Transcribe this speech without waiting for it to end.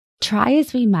Try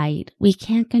as we might, we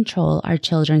can't control our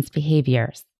children's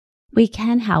behaviors. We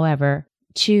can, however,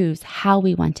 choose how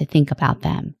we want to think about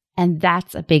them, and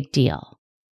that's a big deal.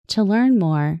 To learn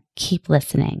more, keep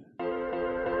listening.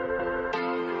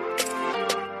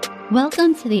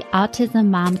 Welcome to the Autism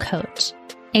Mom Coach,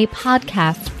 a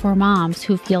podcast for moms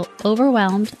who feel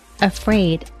overwhelmed,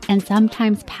 afraid, and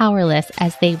sometimes powerless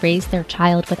as they raise their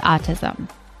child with autism.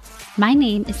 My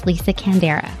name is Lisa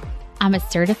Candera. I'm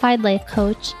a certified life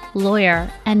coach, lawyer,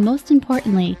 and most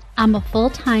importantly, I'm a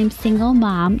full-time single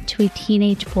mom to a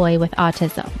teenage boy with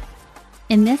autism.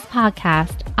 In this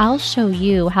podcast, I'll show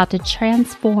you how to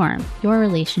transform your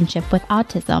relationship with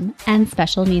autism and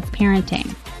special needs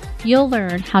parenting. You'll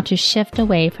learn how to shift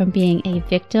away from being a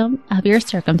victim of your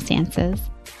circumstances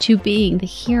to being the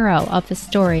hero of the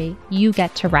story you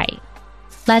get to write.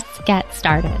 Let's get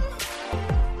started.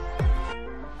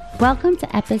 Welcome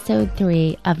to episode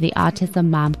 3 of the Autism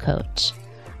Mom Coach.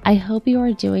 I hope you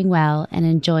are doing well and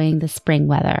enjoying the spring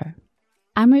weather.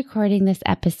 I'm recording this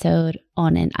episode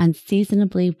on an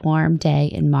unseasonably warm day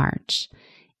in March,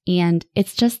 and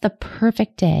it's just the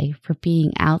perfect day for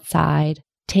being outside,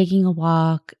 taking a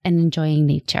walk, and enjoying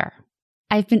nature.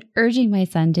 I've been urging my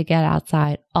son to get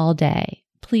outside all day,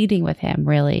 pleading with him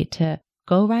really to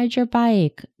go ride your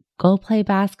bike, go play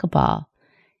basketball,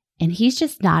 and he's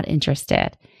just not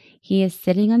interested. He is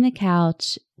sitting on the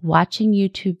couch, watching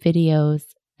YouTube videos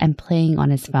and playing on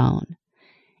his phone.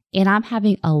 And I'm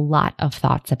having a lot of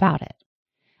thoughts about it,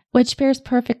 which pairs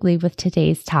perfectly with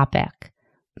today's topic,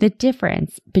 the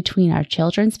difference between our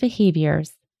children's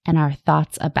behaviors and our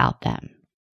thoughts about them.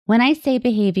 When I say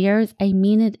behaviors, I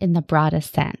mean it in the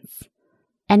broadest sense,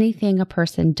 anything a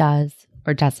person does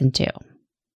or doesn't do.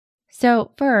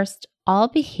 So first, all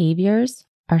behaviors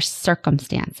are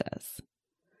circumstances.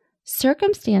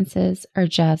 Circumstances are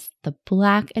just the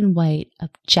black and white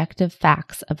objective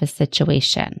facts of a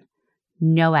situation,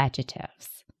 no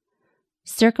adjectives.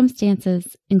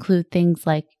 Circumstances include things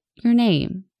like your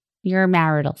name, your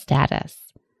marital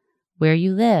status, where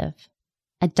you live,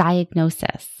 a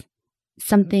diagnosis,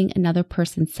 something another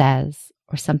person says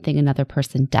or something another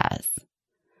person does.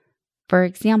 For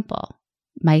example,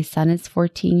 my son is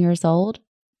 14 years old.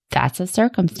 That's a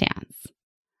circumstance.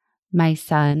 My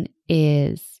son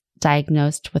is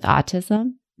diagnosed with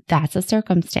autism, that's a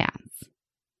circumstance.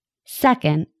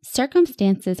 Second,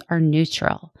 circumstances are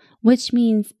neutral, which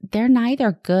means they're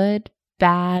neither good,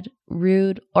 bad,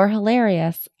 rude, or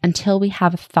hilarious until we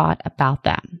have a thought about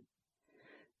them.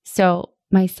 So,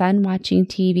 my son watching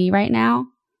TV right now,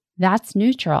 that's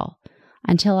neutral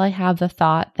until I have the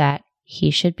thought that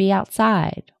he should be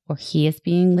outside or he is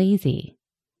being lazy.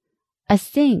 A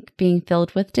sink being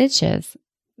filled with dishes,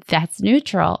 that's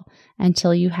neutral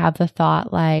until you have the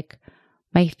thought like,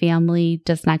 my family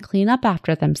does not clean up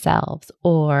after themselves,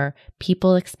 or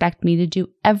people expect me to do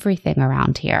everything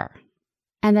around here.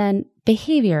 And then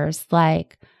behaviors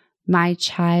like, my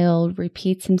child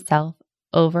repeats himself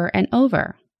over and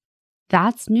over.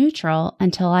 That's neutral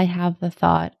until I have the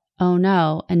thought, oh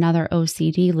no, another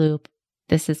OCD loop,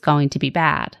 this is going to be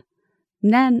bad.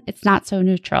 And then it's not so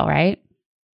neutral, right?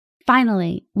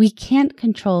 Finally, we can't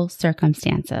control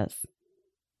circumstances.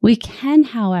 We can,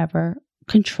 however,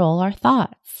 control our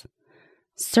thoughts.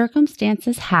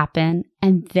 Circumstances happen,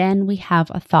 and then we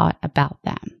have a thought about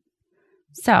them.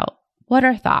 So, what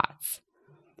are thoughts?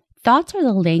 Thoughts are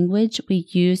the language we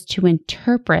use to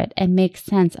interpret and make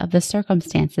sense of the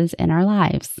circumstances in our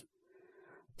lives.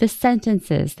 The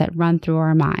sentences that run through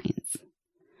our minds.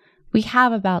 We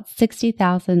have about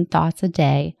 60,000 thoughts a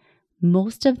day.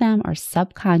 Most of them are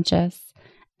subconscious,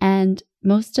 and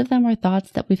most of them are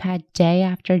thoughts that we've had day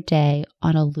after day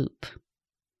on a loop.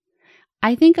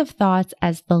 I think of thoughts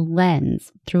as the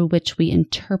lens through which we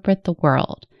interpret the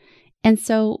world. And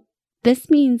so this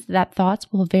means that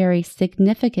thoughts will vary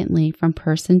significantly from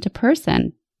person to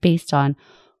person based on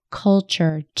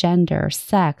culture, gender,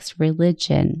 sex,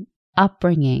 religion,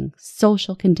 upbringing,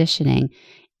 social conditioning,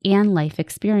 and life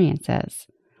experiences.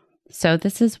 So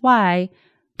this is why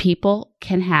people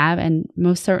can have, and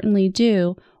most certainly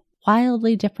do,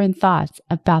 wildly different thoughts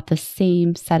about the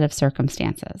same set of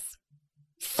circumstances.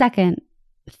 Second,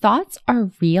 thoughts are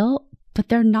real, but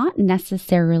they're not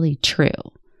necessarily true.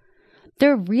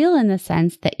 They're real in the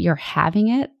sense that you're having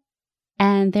it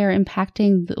and they're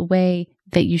impacting the way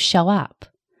that you show up.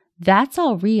 That's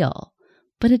all real,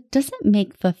 but it doesn't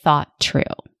make the thought true.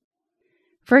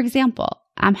 For example,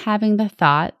 I'm having the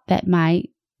thought that my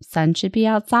son should be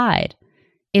outside.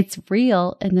 It's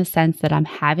real in the sense that I'm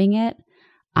having it.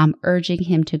 I'm urging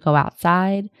him to go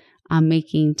outside. I'm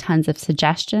making tons of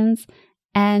suggestions.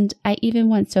 And I even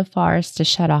went so far as to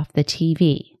shut off the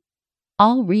TV.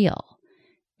 all real.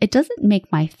 It doesn't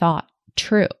make my thought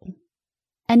true.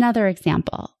 Another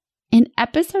example. In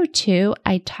episode 2,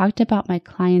 I talked about my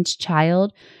client's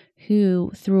child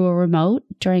who threw a remote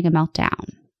during a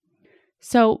meltdown.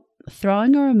 So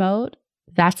throwing a remote,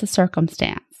 that's a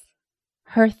circumstance.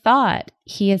 Her thought,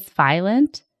 he is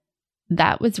violent,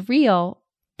 that was real,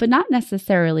 but not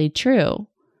necessarily true.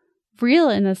 Real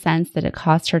in the sense that it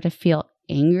caused her to feel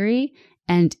angry,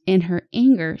 and in her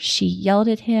anger, she yelled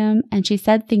at him and she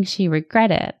said things she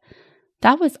regretted.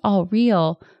 That was all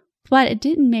real, but it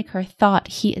didn't make her thought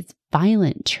he is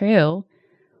violent true.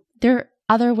 There are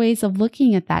other ways of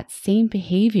looking at that same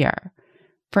behavior.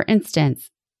 For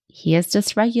instance, he is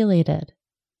dysregulated.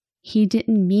 He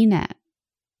didn't mean it.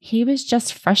 He was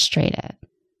just frustrated.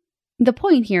 The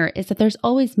point here is that there's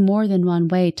always more than one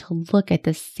way to look at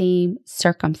the same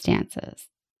circumstances.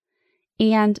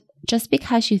 And just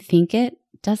because you think it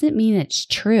doesn't mean it's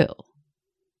true.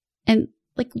 And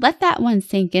let that one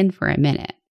sink in for a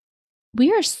minute.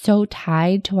 We are so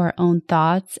tied to our own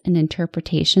thoughts and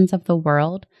interpretations of the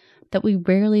world that we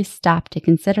rarely stop to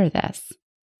consider this.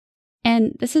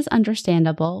 And this is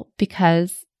understandable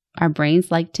because our brains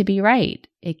like to be right.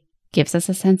 It gives us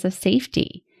a sense of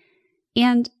safety.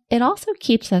 And it also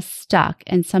keeps us stuck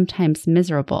and sometimes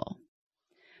miserable.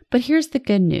 But here's the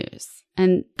good news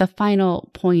and the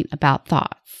final point about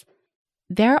thoughts.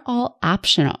 They're all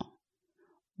optional.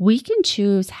 We can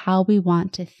choose how we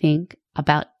want to think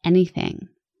about anything.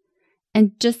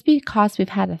 And just because we've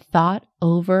had a thought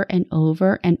over and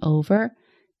over and over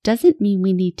doesn't mean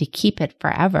we need to keep it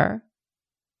forever.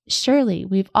 Surely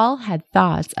we've all had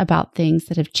thoughts about things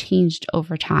that have changed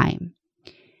over time.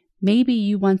 Maybe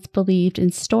you once believed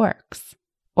in storks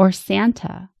or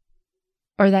Santa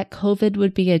or that COVID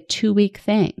would be a 2-week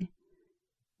thing.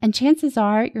 And chances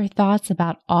are your thoughts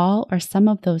about all or some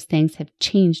of those things have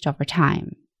changed over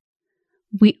time.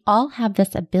 We all have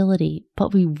this ability,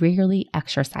 but we rarely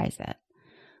exercise it.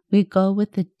 We go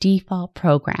with the default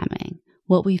programming,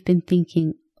 what we've been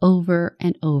thinking over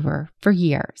and over for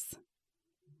years.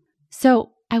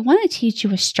 So I want to teach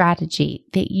you a strategy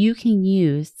that you can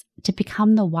use to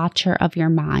become the watcher of your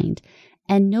mind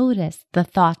and notice the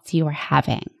thoughts you are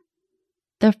having.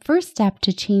 The first step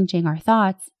to changing our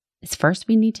thoughts is first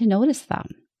we need to notice them.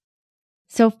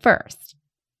 So first,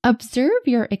 observe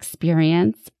your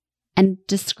experience and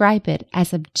describe it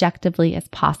as objectively as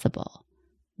possible.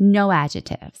 No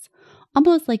adjectives.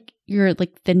 Almost like you're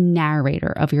the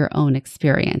narrator of your own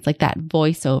experience, like that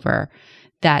voiceover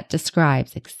that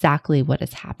describes exactly what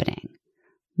is happening.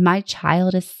 My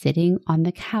child is sitting on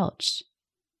the couch.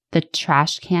 The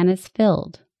trash can is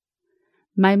filled.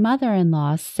 My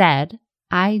mother-in-law said,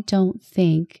 I don't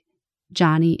think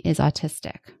Johnny is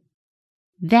autistic.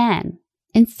 Then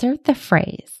insert the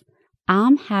phrase,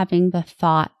 I'm having the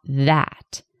thought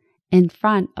that, in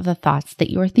front of the thoughts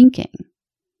that you are thinking.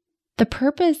 The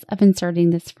purpose of inserting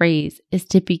this phrase is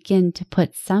to begin to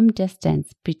put some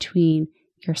distance between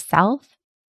yourself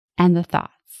and the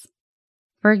thoughts.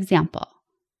 For example,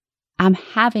 I'm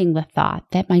having the thought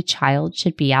that my child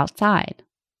should be outside.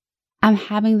 I'm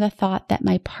having the thought that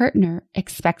my partner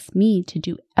expects me to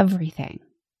do everything.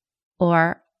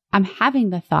 Or I'm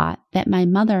having the thought that my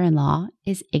mother-in-law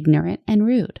is ignorant and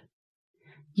rude.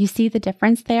 You see the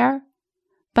difference there?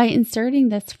 By inserting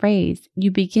this phrase,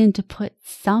 you begin to put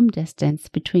some distance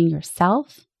between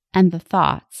yourself and the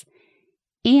thoughts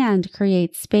and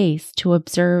create space to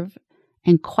observe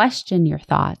and question your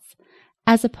thoughts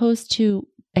as opposed to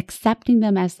accepting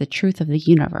them as the truth of the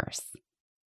universe.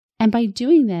 And by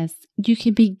doing this, you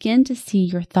can begin to see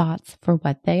your thoughts for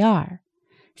what they are.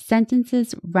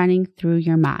 Sentences running through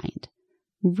your mind.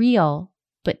 Real,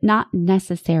 but not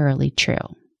necessarily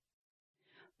true.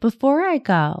 Before I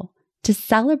go, to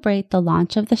celebrate the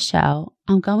launch of the show,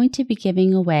 I'm going to be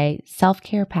giving away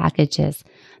self-care packages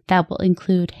that will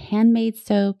include handmade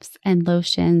soaps and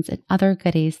lotions and other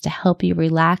goodies to help you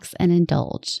relax and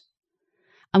indulge.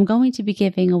 I'm going to be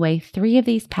giving away 3 of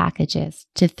these packages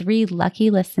to 3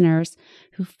 lucky listeners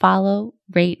who follow,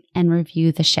 rate, and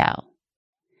review the show.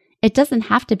 It doesn't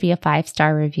have to be a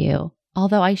 5-star review,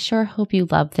 although I sure hope you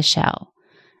love the show.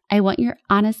 I want your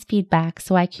honest feedback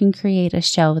so I can create a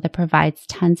show that provides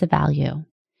tons of value.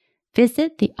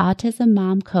 Visit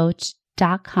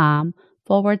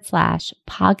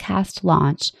theautismMomCoach.com/podcast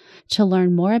launch to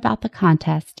learn more about the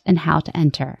contest and how to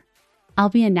enter. I'll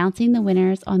be announcing the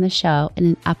winners on the show in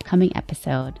an upcoming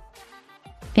episode.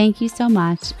 Thank you so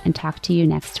much and talk to you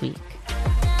next week.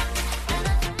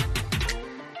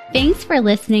 Thanks for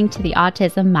listening to the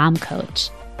Autism Mom Coach.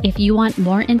 If you want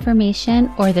more information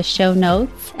or the show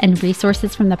notes and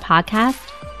resources from the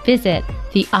podcast, Visit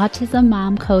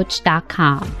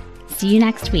theautismmomcoach.com. See you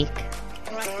next week.